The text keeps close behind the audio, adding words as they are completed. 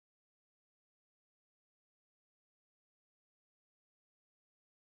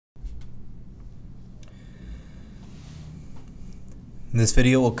This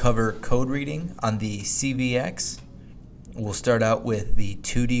video will cover code reading on the CVX. We'll start out with the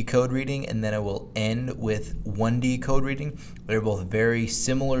 2D code reading and then I will end with 1D code reading. They're both very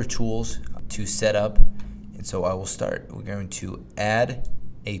similar tools to set up, and so I will start. We're going to add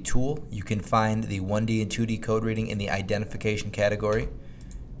a tool. You can find the 1D and 2D code reading in the identification category.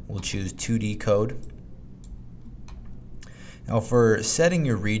 We'll choose 2D code. Now for setting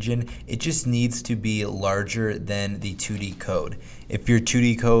your region, it just needs to be larger than the 2D code. If your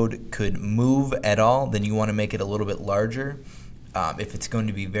 2D code could move at all, then you want to make it a little bit larger. If it's going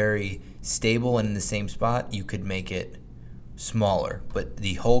to be very stable and in the same spot, you could make it smaller, but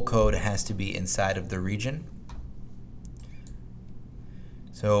the whole code has to be inside of the region.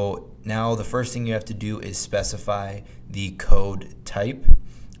 So now the first thing you have to do is specify the code type.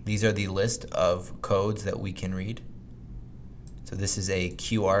 These are the list of codes that we can read. So this is a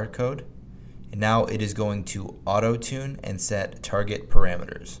QR code, and now it is going to auto-tune and set target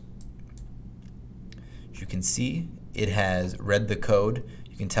parameters. As you can see, it has read the code.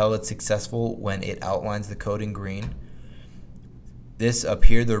 You can tell it's successful when it outlines the code in green. This up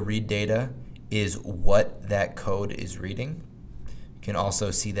here, the read data, is what that code is reading. You can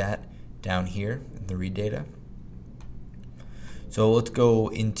also see that down here in the read data. So let's go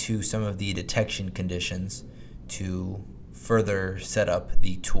into some of the detection conditions to further set up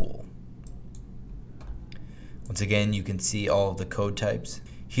the tool. Once again, you can see all of the code types.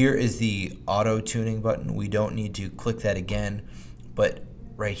 Here is the auto tuning button. We don't need to click that again, but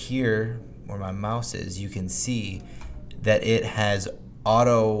right here where my mouse is, you can see that it has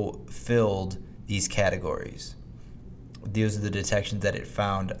auto filled these categories. These are the detections that it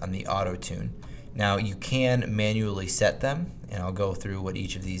found on the auto tune. Now you can manually set them, and I'll go through what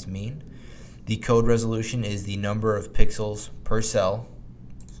each of these mean. The code resolution is the number of pixels per cell.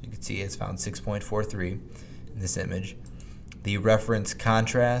 So you can see it's found 6.43 in this image. The reference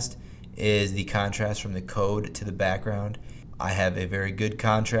contrast is the contrast from the code to the background. I have a very good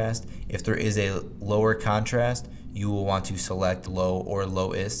contrast. If there is a lower contrast, you will want to select low or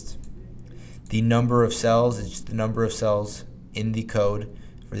lowest. The number of cells is just the number of cells in the code.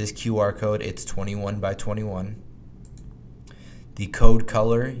 For this QR code, it's 21 by 21. The code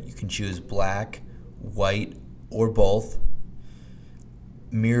color, you can choose black, white, or both.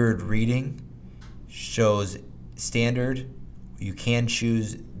 Mirrored reading shows standard. You can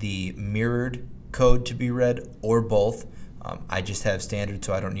choose the mirrored code to be read or both. I just have standard,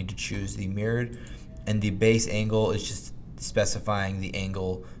 so I don't need to choose the mirrored. And the base angle is just specifying the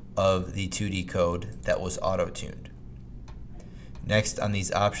angle of the 2D code that was auto-tuned. Next on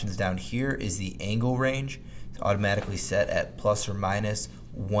these options down here is the angle range. It's automatically set at plus or minus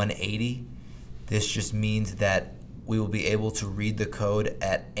 180. This just means that we will be able to read the code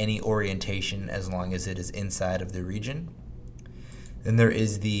at any orientation as long as it is inside of the region. Then there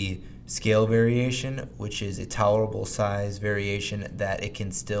is the scale variation, which is a tolerable size variation that it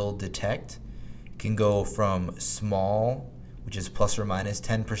can still detect. It can go from small, which is plus or minus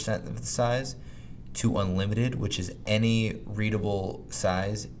 10% of the size, to unlimited, which is any readable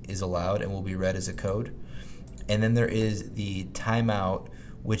size is allowed and will be read as a code. And then there is the timeout,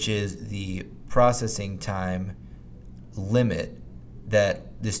 which is the processing time limit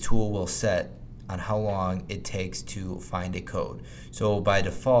that this tool will set on how long it takes to find a code. So by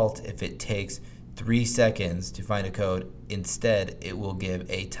default, if it takes 3 seconds to find a code, instead it will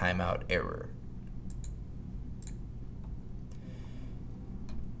give a timeout error.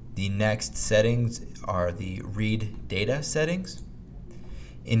 The next settings are the read data settings.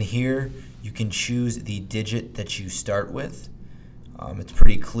 In here, you can choose the digit that you start with. It's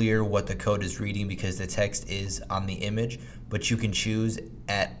pretty clear what the code is reading because the text is on the image, but you can choose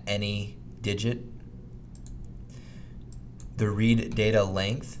at any digit. The read data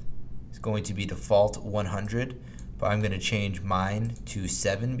length is going to be default 100, but I'm going to change mine to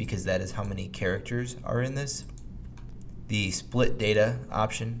 7 because that is how many characters are in this. The split data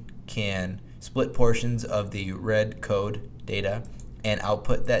option can split portions of the read code data and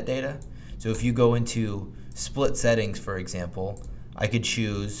output that data. So if you go into split settings, for example, I could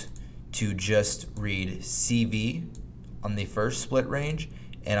choose to just read CV on the first split range,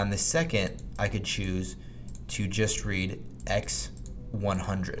 and on the second I could choose to just read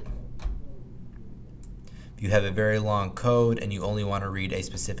X100. If you have a very long code and you only want to read a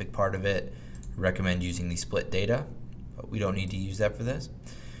specific part of it, I recommend using the split data, but we don't need to use that for this.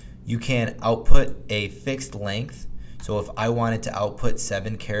 You can output a fixed length. So if I wanted to output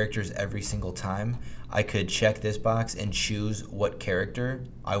 7 characters every single time, I could check this box and choose what character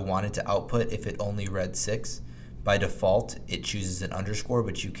I wanted to output if it only read 6. By default, it chooses an underscore,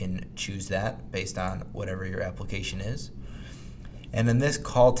 but you can choose that based on whatever your application is. And in this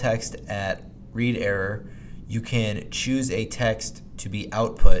call text at read error, you can choose a text to be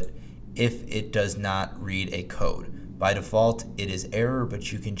output if it does not read a code. By default, it is error,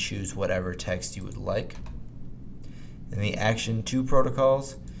 but you can choose whatever text you would like. In the Action 2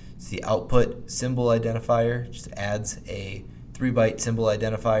 protocols, it's the output symbol identifier, just adds a 3-byte symbol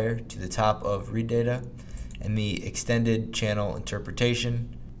identifier to the top of read data, and the extended channel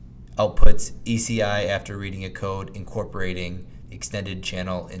interpretation outputs ECI after reading a code incorporating extended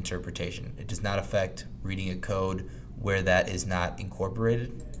channel interpretation. It does not affect reading a code where that is not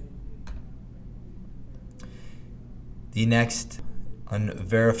incorporated. The next on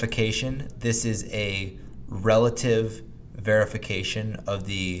verification, this is a relative verification of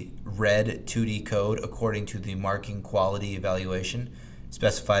the read 2D code according to the marking quality evaluation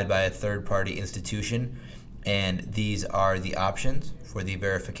specified by a third-party institution, and these are the options for the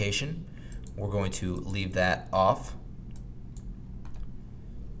verification. We're going to leave that off.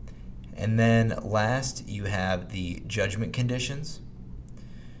 And then last, you have the judgment conditions.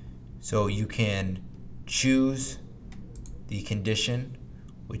 So you can choose the condition,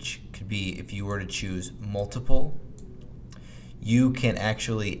 which could be if you were to choose multiple. You can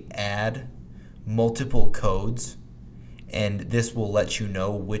actually add multiple codes, and this will let you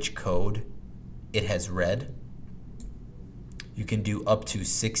know which code it has read. You can do up to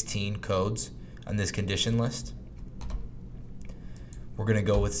 16 codes on this condition list. We're going to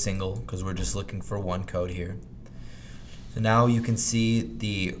go with single because we're just looking for one code here. So now you can see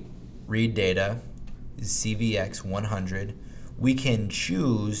the read data is CVX 100. We can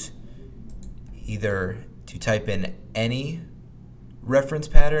choose either to type in any reference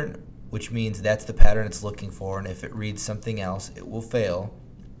pattern, which means that's the pattern it's looking for, and if it reads something else, it will fail.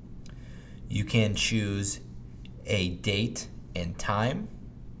 You can choose a date and time,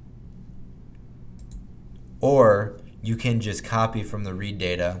 or you can just copy from the read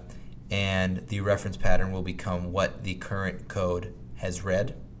data and the reference pattern will become what the current code has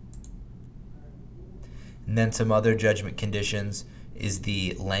read. And then some other judgment conditions is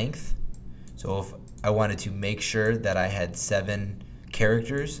the length. So if I wanted to make sure that I had 7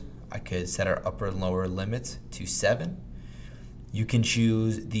 characters, I could set our upper and lower limits to 7. You can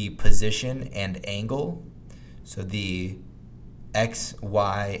choose the position and angle. So the X,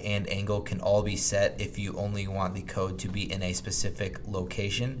 Y, and angle can all be set if you only want the code to be in a specific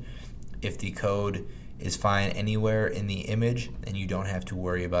location. If the code is fine anywhere in the image, then you don't have to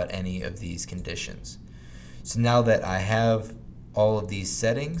worry about any of these conditions. So now that I have all of these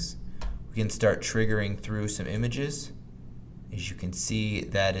settings, we can start triggering through some images. As you can see,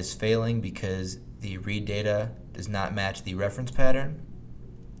 that is failing because the read data does not match the reference pattern.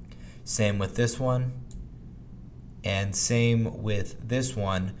 Same with this one, and same with this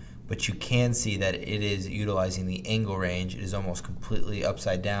one, but you can see that it is utilizing the angle range. It is almost completely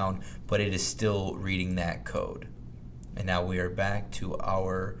upside down, but it is still reading that code. And now we are back to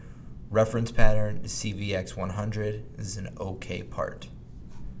our reference pattern, CVX 100. This is an OK part.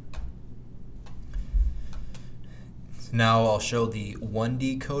 So now I'll show the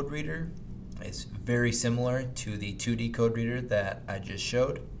 1D code reader. It's very similar to the 2D code reader that I just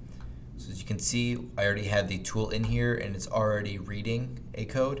showed. So as you can see, I already have the tool in here and it's already reading a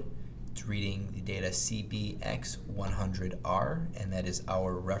code. It's reading the data CBX100R, and that is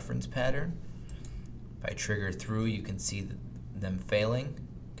our reference pattern. If I trigger through, you can see them failing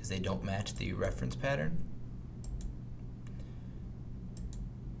because they don't match the reference pattern.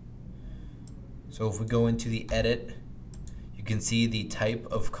 So if we go into the edit, you can see the type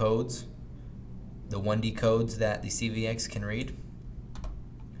of codes, the 1D codes that the CVX can read.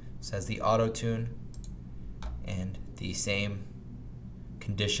 This has the auto tune and the same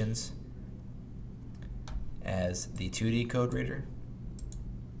conditions as the 2D code reader.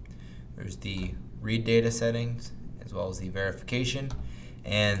 There's the read data settings as well as the verification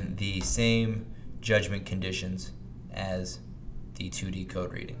and the same judgment conditions as the 2D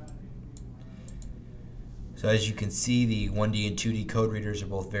code reading. So as you can see, the 1D and 2D code readers are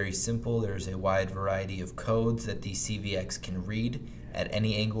both very simple. There's a wide variety of codes that the CVX can read at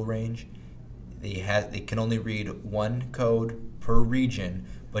any angle range. They can only read one code per region,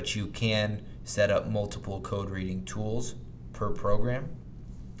 but you can set up multiple code reading tools per program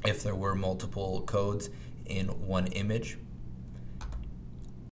if there were multiple codes in one image.